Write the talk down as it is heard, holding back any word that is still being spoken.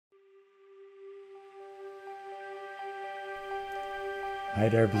Hi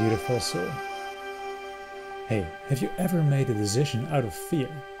there, beautiful soul. Hey, have you ever made a decision out of fear?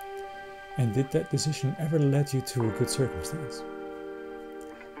 And did that decision ever lead you to a good circumstance?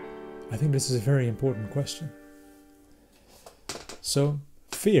 I think this is a very important question. So,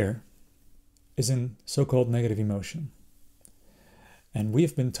 fear is a so-called negative emotion. And we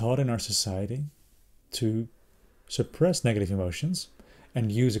have been taught in our society to suppress negative emotions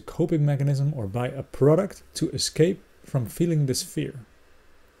and use a coping mechanism or buy a product to escape from feeling this fear.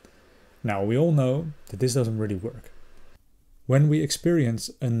 Now, we all know that this doesn't really work. When we experience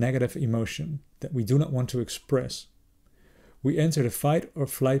a negative emotion that we do not want to express, we enter the fight or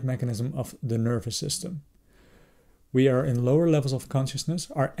flight mechanism of the nervous system. We are in lower levels of consciousness,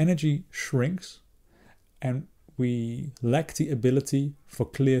 our energy shrinks, and we lack the ability for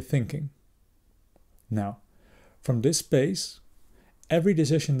clear thinking. Now, from this space, every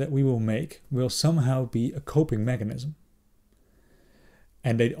decision that we will make will somehow be a coping mechanism.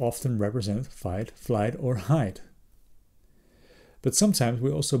 And they often represent fight, flight, or hide. But sometimes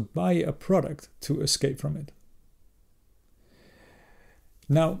we also buy a product to escape from it.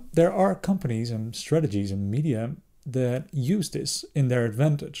 Now, there are companies and strategies and media that use this in their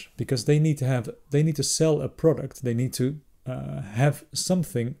advantage because they need to sell a product. They need to have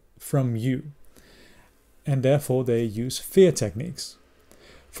something from you, and therefore they use fear techniques.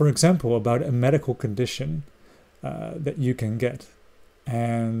 For example, about a medical condition that you can get.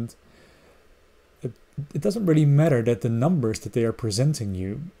 And it doesn't really matter that the numbers that they are presenting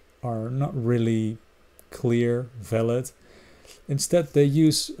you are not really clear, valid. Instead, they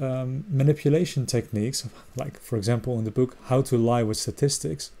use manipulation techniques, like, for example, in the book How to Lie with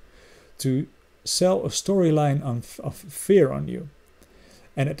Statistics, to sell a storyline of fear on you.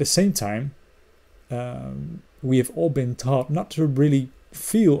 And at the same time, we have all been taught not to really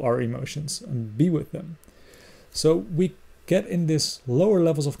feel our emotions and be with them. So we get in this lower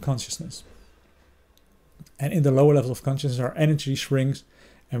levels of consciousness. And in the lower levels of consciousness, our energy shrinks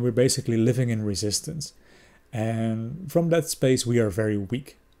and we're basically living in resistance. And from that space, we are very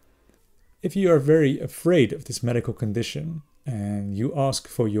weak. If you are very afraid of this medical condition and you ask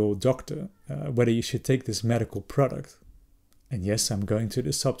for your doctor whether you should take this medical product, and yes, I'm going to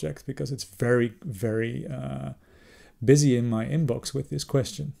this subject because it's very, very busy in my inbox with this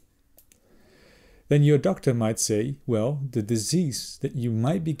question. Then your doctor might say, well, the disease that you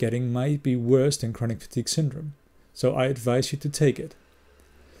might be getting might be worse than chronic fatigue syndrome, so I advise you to take it.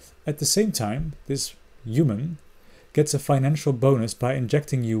 At the same time, this human gets a financial bonus by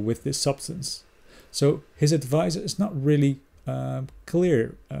injecting you with this substance. So his advice is not really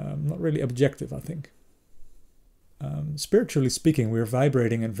clear, not really objective, I think. Spiritually speaking, we're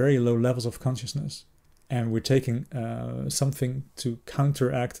vibrating at very low levels of consciousness. And we're taking something to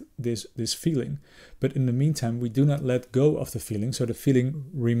counteract this feeling. But in the meantime, we do not let go of the feeling, so the feeling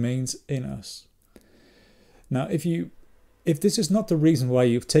remains in us. Now, if this is not the reason why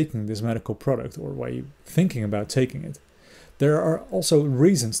you've taken this medical product or why you're thinking about taking it, there are also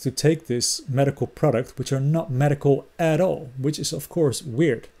reasons to take this medical product which are not medical at all, which is of course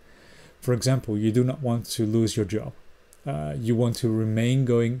weird. For example, you do not want to lose your job. You want to remain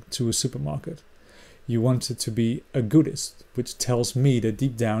going to a supermarket. You want it to be a goodist, which tells me that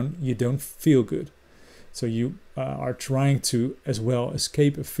deep down you don't feel good. So you are trying to as well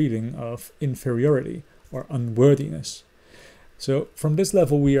escape a feeling of inferiority or unworthiness. So from this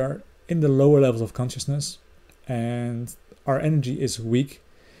level we are in the lower levels of consciousness and our energy is weak,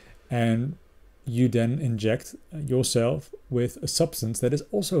 and you then inject yourself with a substance that is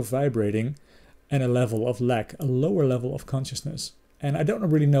also vibrating at a level of lack, a lower level of consciousness. And I don't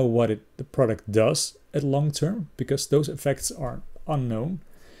really know what the product does at long term, because those effects are unknown,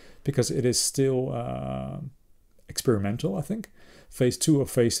 because it is still experimental, I think. Phase 2 or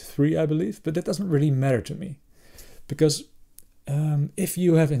phase 3, I believe. But that doesn't really matter to me. Because if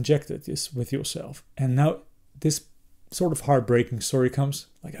you have injected this with yourself, and now this sort of heartbreaking story comes,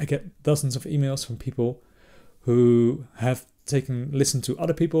 like I get dozens of emails from people who have listened to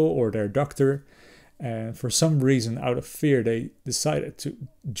other people or their doctor, and for some reason, out of fear, they decided to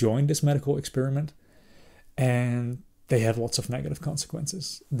join this medical experiment. And they have lots of negative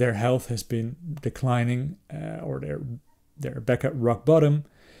consequences. Their health has been declining, or they're back at rock bottom.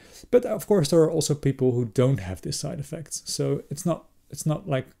 But of course, there are also people who don't have these side effects. So it's not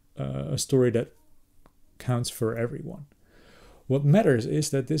like a story that counts for everyone. What matters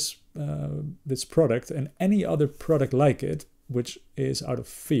is that this product and any other product like it, which is out of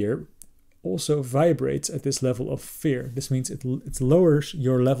fear, also vibrates at this level of fear. This means it lowers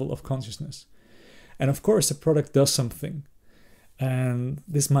your level of consciousness. And of course, the product does something. And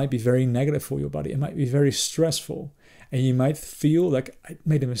this might be very negative for your body. It might be very stressful. And you might feel like, I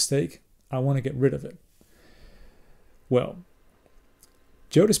made a mistake, I want to get rid of it. Well,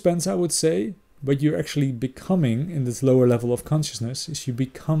 Joe Dispenza would say, what you're actually becoming in this lower level of consciousness is you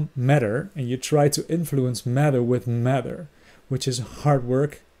become matter, and you try to influence matter with matter, which is hard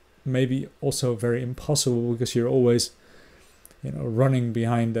work, maybe also very impossible, because you're always, running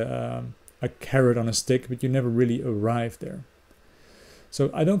behind a carrot on a stick, but you never really arrive there. So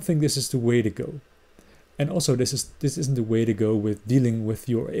I don't think this is the way to go. And also, this isn't the way to go with dealing with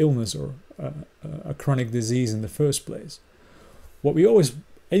your illness or a chronic disease in the first place. What we always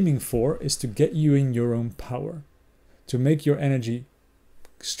aiming for is to get you in your own power, to make your energy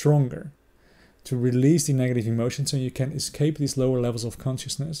stronger, to release the negative emotions so you can escape these lower levels of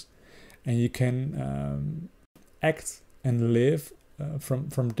consciousness, and you can act and live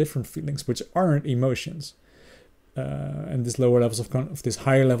from different feelings which aren't emotions. And these lower levels of these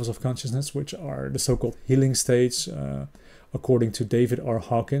higher levels of consciousness, which are the so-called healing states, according to David R.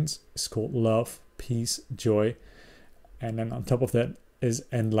 Hawkins, is called love, peace, joy, and then on top of that is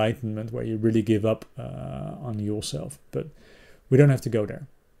enlightenment, where you really give up on yourself. But we don't have to go there.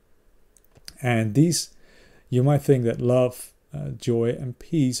 And these, you might think that love, joy, and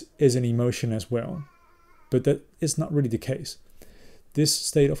peace is an emotion as well, but that is not really the case. This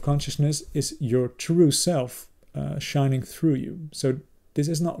state of consciousness is your true self shining through you. So this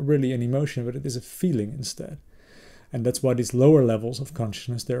is not really an emotion, but it is a feeling instead. And that's why these lower levels of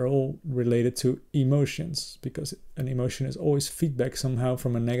consciousness, they're all related to emotions, because an emotion is always feedback somehow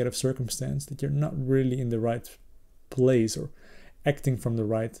from a negative circumstance, that you're not really in the right place or acting from the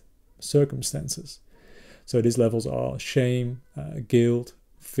right circumstances. So these levels are shame, guilt,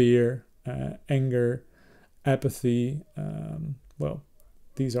 fear, anger, apathy.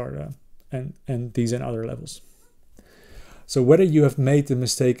 These are these and other levels. So whether you have made the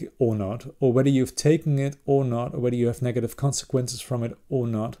mistake or not, or whether you've taken it or not, or whether you have negative consequences from it or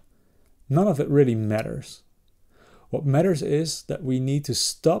not, none of it really matters. What matters is that we need to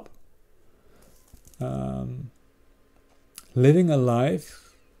stop living a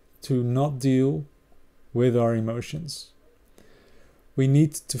life to not deal with our emotions. We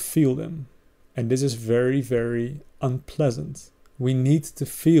need to feel them. And this is very, very unpleasant. We need to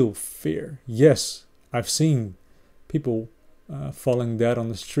feel fear. Yes, I've seen people falling dead on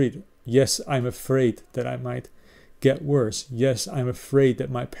the street. Yes, I'm afraid that I might get worse. Yes, I'm afraid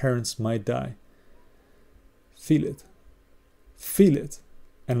that my parents might die. Feel it. Feel it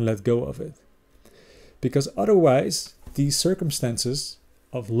and let go of it. Because otherwise, these circumstances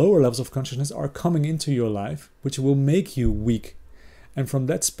of lower levels of consciousness are coming into your life, which will make you weak. And from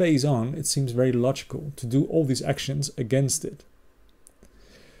that space on, it seems very logical to do all these actions against it.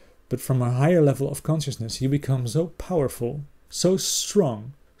 But from a higher level of consciousness, you become so powerful, so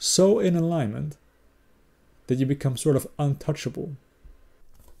strong, so in alignment, that you become sort of untouchable.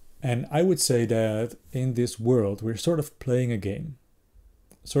 And I would say that in this world, we're sort of playing a game,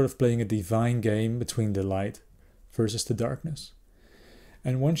 sort of playing a divine game between the light versus the darkness.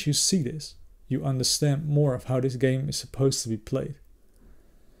 And once you see this, you understand more of how this game is supposed to be played.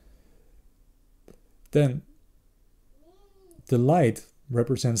 Then the light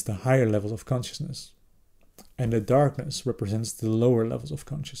represents the higher levels of consciousness, and the darkness represents the lower levels of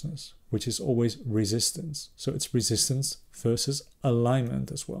consciousness, which is always resistance. So it's resistance versus alignment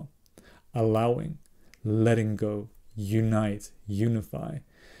as well. Allowing, letting go, unite, unify,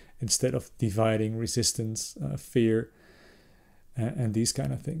 instead of dividing, resistance, fear, and these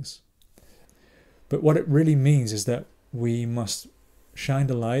kind of things. But what it really means is that we must shine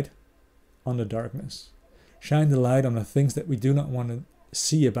the light on the darkness. Shine the light on the things that we do not want to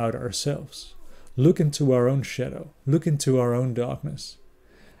see about ourselves. Look into our own shadow. Look into our own darkness.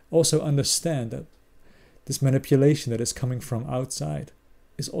 Also understand that this manipulation that is coming from outside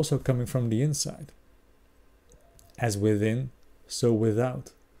is also coming from the inside. As within, so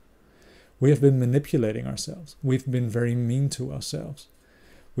without. We have been manipulating ourselves. We've been very mean to ourselves.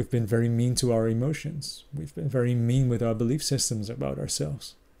 We've been very mean to our emotions. We've been very mean with our belief systems about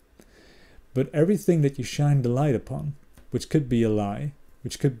ourselves. But everything that you shine the light upon, which could be a lie,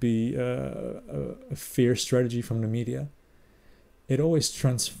 which could be a fear strategy from the media, it always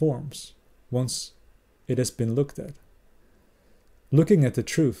transforms once it has been looked at. Looking at the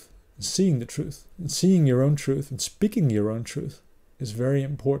truth, seeing the truth, and seeing your own truth and speaking your own truth is very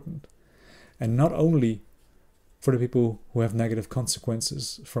important. And not only for the people who have negative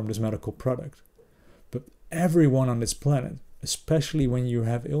consequences from this medical product, but everyone on this planet, especially when you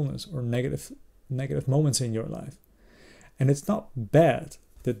have illness or negative moments in your life. And it's not bad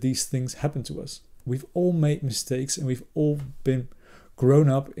that these things happen to us. We've all made mistakes, and we've all been grown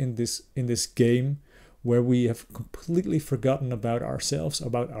up in this game where we have completely forgotten about ourselves,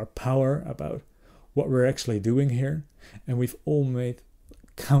 about our power, about what we're actually doing here, and we've all made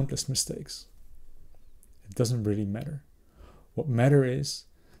countless mistakes. It doesn't really matter. What matters is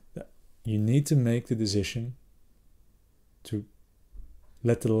that you need to make the decision to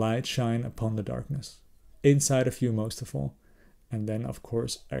let the light shine upon the darkness, inside of you most of all, and then of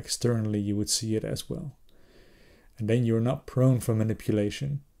course externally you would see it as well. And then you're not prone for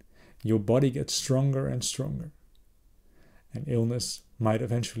manipulation. Your body gets stronger and stronger, and illness might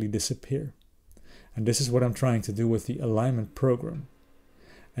eventually disappear. And this is what I'm trying to do with the alignment program.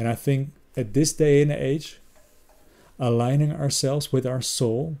 And I think at this day and age, aligning ourselves with our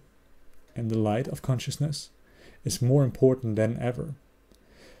soul and the light of consciousness is more important than ever.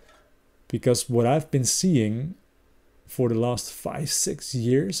 Because what I've been seeing for the last 5-6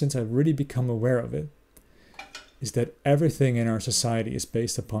 years, since I've really become aware of it, is that everything in our society is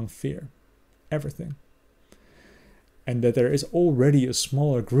based upon fear. Everything. And that there is already a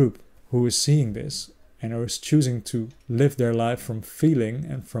smaller group who is seeing this and who is choosing to live their life from feeling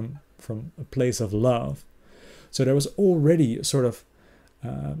and from a place of love. So there was already a sort of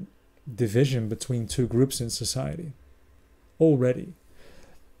division between two groups in society. Already.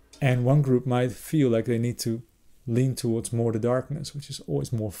 And one group might feel like they need to lean towards more the darkness, which is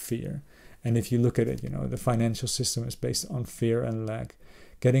always more fear. And if you look at it, the financial system is based on fear and lack.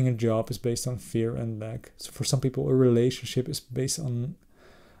 Getting a job is based on fear and lack. So for some people, a relationship is based on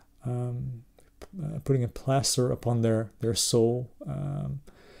putting a plaster upon their soul.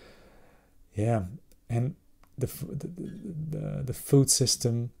 And the food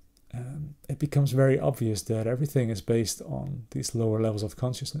system, it becomes very obvious that everything is based on these lower levels of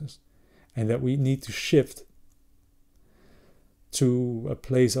consciousness, and that we need to shift to a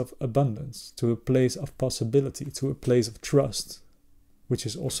place of abundance, to a place of possibility, to a place of trust, which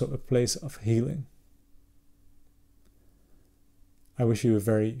is also a place of healing. I wish you a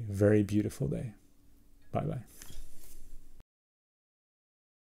very, very beautiful day. Bye-bye.